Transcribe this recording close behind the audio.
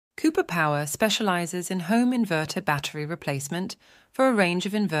Cooper Power specializes in home inverter battery replacement for a range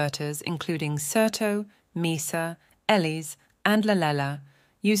of inverters including Certo, Mecer, Ellies, and Lalela,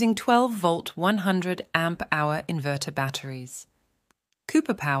 using 12-volt 100 amp-hour inverter batteries.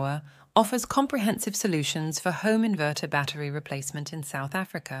 Cooper Power offers comprehensive solutions for home inverter battery replacement in South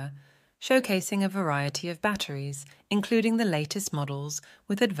Africa, showcasing a variety of batteries, including the latest models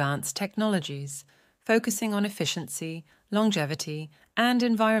with advanced technologies, focusing on efficiency, longevity, and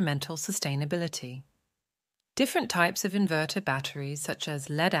environmental sustainability. Different types of inverter batteries such as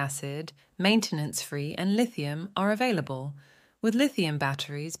lead-acid, maintenance-free, and lithium are available, with lithium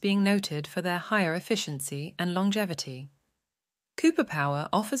batteries being noted for their higher efficiency and longevity. Cooper Power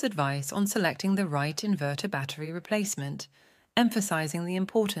offers advice on selecting the right inverter battery replacement, emphasizing the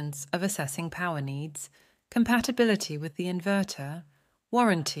importance of assessing power needs, compatibility with the inverter,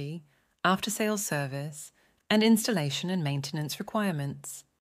 warranty, after-sales service, and installation and maintenance requirements.